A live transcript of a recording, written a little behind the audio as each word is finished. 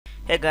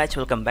Hey guys,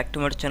 welcome back to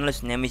my channel.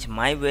 Its name is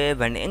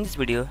MyWeb, and in this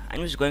video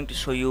I'm just going to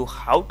show you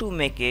how to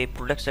make a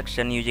product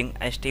section using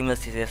HTML,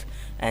 CSS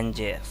and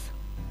JS.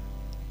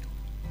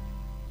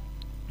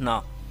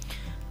 Now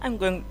I'm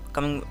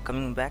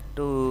coming back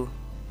to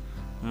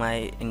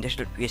my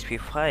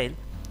index.php file,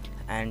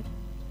 and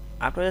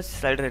after the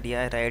slide ready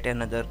I write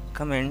another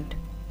comment.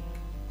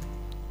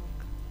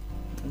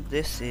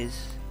 This is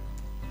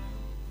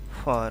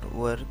for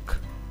work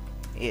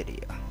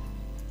area.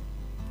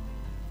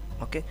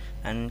 Okay,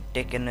 and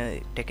take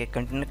a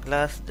container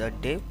class, the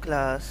dev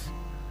class.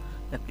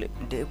 The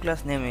dev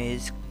class name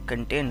is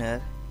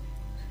container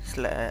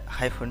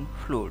hyphen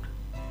fluid.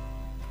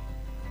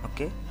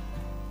 Okay,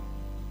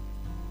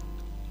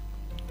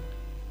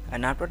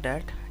 and after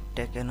that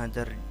take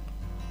another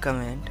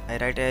comment. I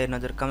write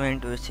another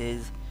comment which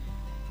is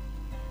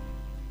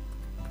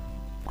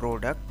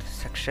product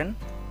section.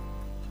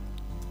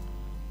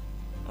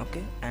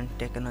 Okay, and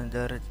take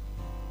another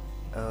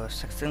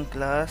section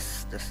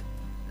class.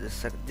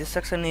 This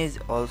section is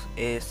also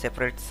a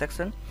separate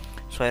section,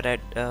 so I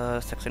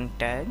write section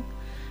tag,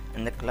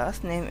 and the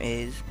class name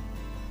is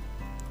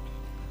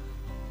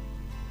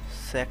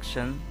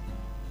section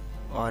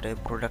or a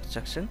product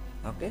section.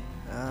 Okay,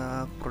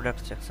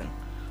 product section.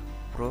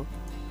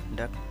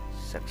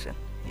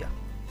 Yeah.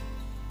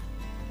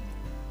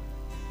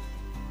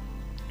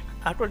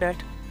 After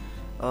that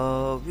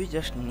we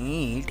just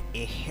need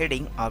a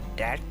heading of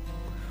that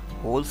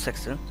whole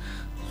section,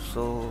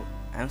 so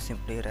I'm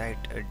simply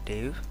write a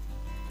div.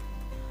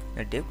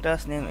 The div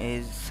class name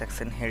is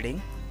section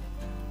heading,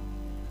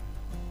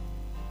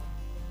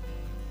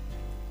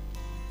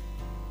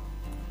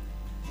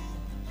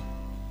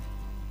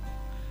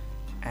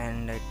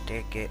 and I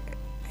take a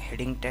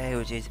heading tag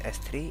which is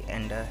s3,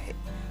 and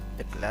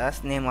the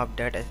class name of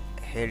that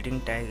heading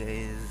tag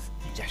is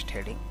just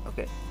heading.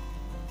 Okay,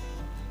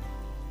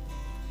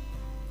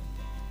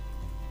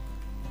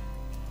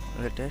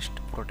 latest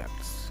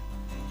products.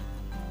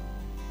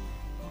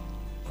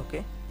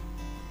 Okay,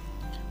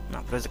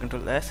 now press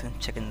Ctrl S and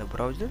check in the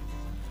browser,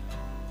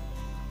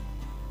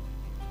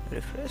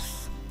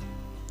 refresh.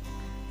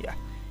 Yeah,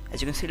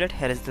 as you can see that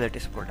here is the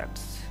latest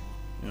products.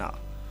 Now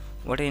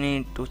what I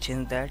need to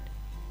change that.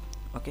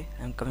 Okay,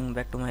 I'm coming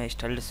back to my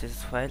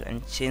style.css file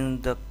and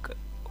change the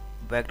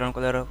background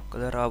color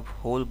of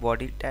whole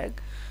body tag.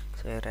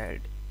 So I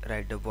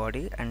write the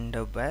body, and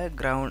the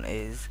background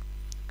is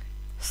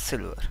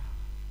silver.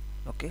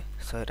 Okay,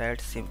 so I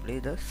write simply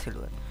the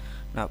silver.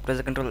 Now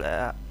press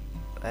Ctrl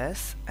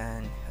S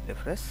and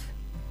refresh.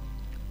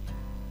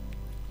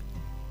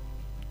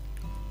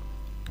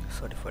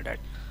 Sorry for that.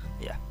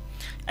 Yeah,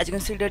 as you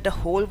can see that the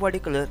whole body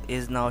color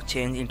is now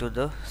changed into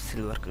the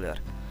silver color.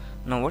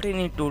 Now what I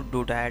need to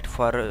do that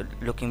for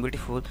looking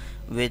beautiful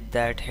with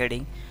that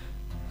heading,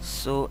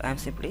 so I'm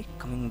simply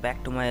coming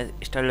back to my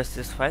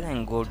style.css file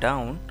and go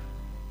down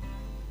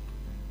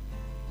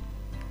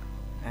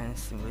and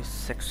simply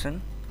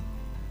section,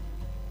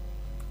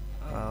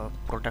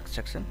 product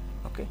section.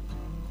 Okay,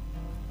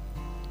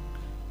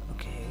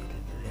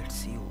 let's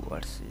see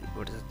what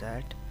is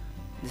that.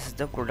 This is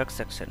the product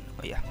section.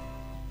 Oh yeah,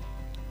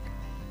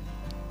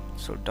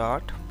 so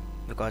dot,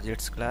 because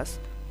it's class,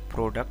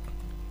 product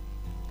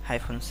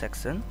hyphen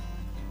section,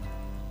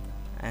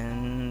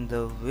 and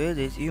the width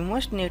is, you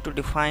must need to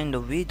define the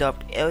width of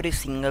every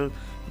single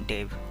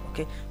div.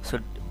 Okay, so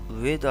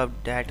width of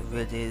that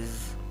width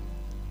is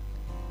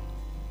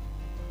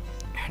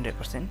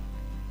 100%.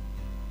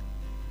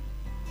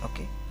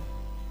 Okay,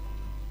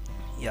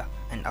 yeah,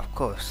 and of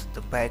course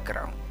the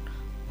background.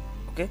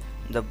 Okay,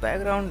 the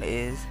background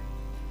is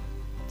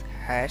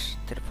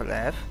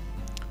 #FFF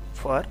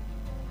for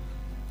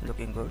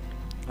looking good.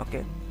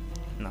 Okay,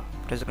 now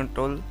press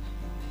Ctrl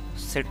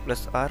Z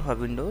plus R for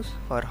Windows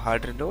for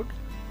hard reload.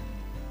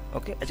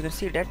 Okay, as you can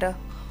see that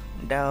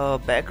the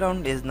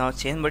background is now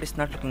changed, but it's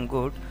not looking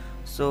good,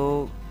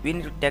 so we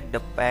need to take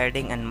the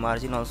padding and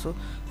margin also.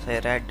 So I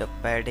write the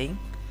padding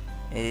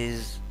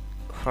is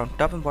from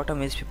top and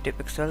bottom is 50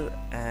 pixel,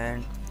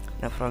 and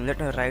from left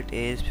and right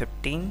is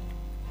 15,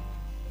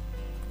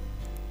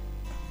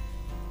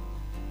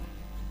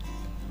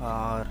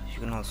 or you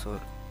can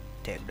also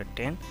take the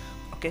 10.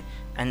 Okay,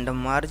 and the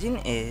margin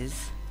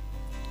is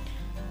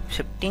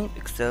 15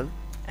 pixel,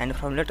 and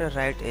from left and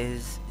right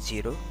is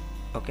 0.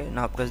 Okay,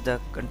 now press the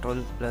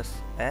Ctrl plus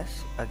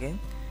S again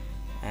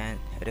and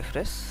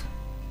refresh.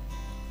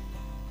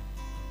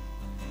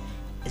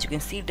 As you can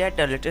see that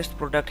the latest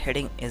product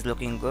heading is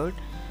looking good,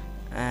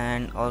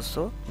 and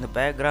also the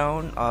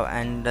background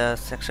and the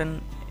section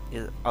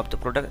is of the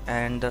product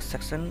and the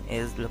section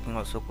is looking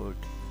also good.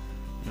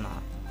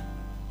 Now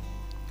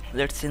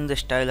let's change the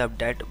style of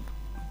that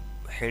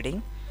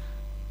heading.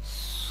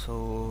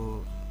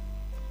 So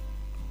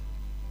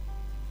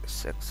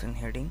section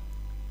heading,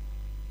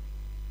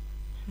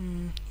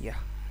 yeah,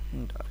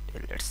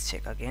 let's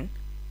check again.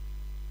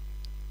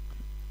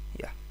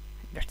 Yeah,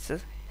 that's a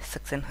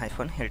section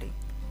hyphen heading,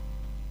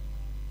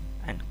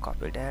 and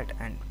copy that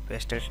and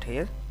paste it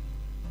here,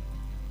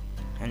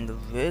 and the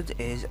width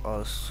is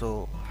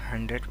also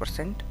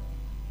 100%,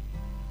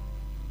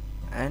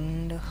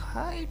 and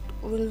height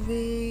will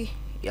be,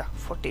 yeah,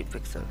 40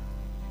 pixel.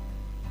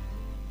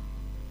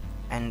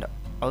 And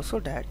also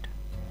that,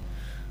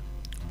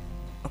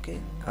 okay,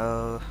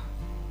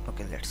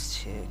 okay, let's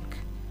check.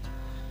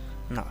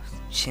 Now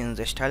change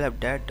the style of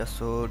that.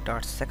 So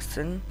dot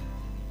section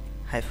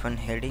hyphen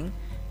heading,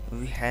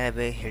 we have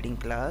a heading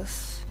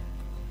class.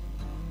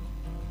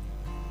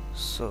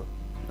 So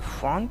the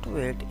font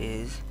weight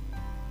is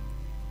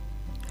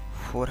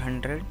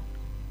 400,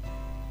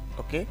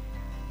 okay,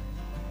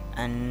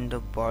 and the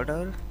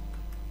border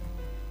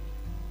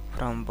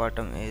from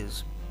bottom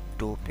is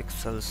 2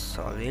 pixels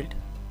solid.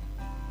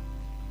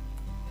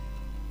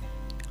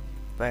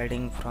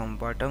 Padding from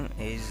bottom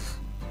is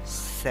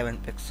 7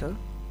 pixel.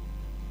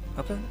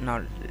 Okay,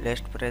 now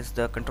let's press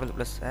the Ctrl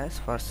plus S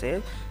for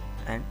save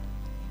and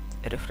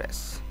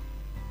refresh.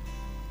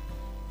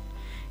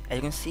 As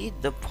you can see,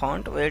 the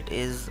font weight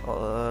is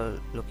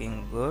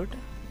looking good.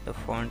 The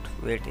font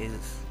weight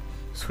is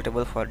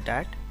suitable for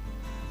that.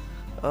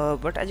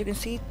 But as you can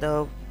see,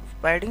 the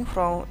padding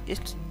from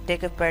it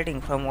take a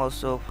padding from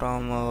also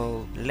from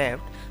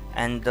left,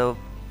 and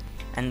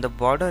the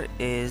border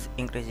is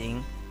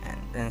increasing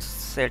and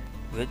set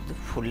with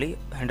fully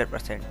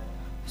 100%.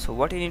 So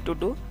what you need to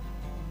do?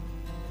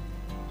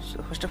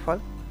 So first of all,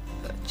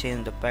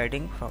 change the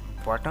padding from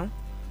bottom,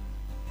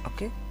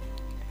 okay,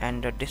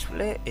 and the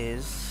display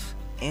is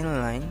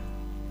inline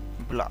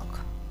block.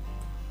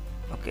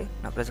 Okay,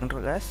 now press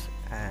Ctrl S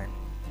and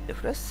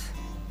refresh.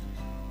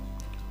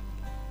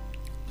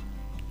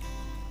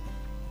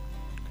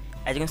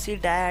 As you can see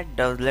that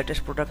the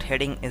latest product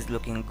heading is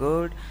looking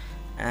good,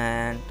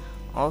 and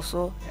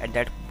also at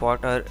that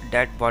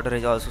border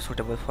is also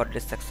suitable for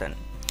this section.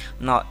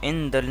 Now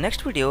in the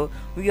next video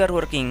we are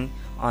working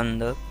on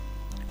the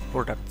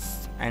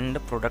products and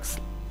the products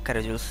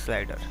carousel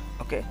slider.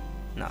 Okay,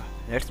 now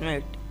let's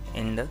meet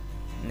in the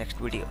next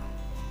video.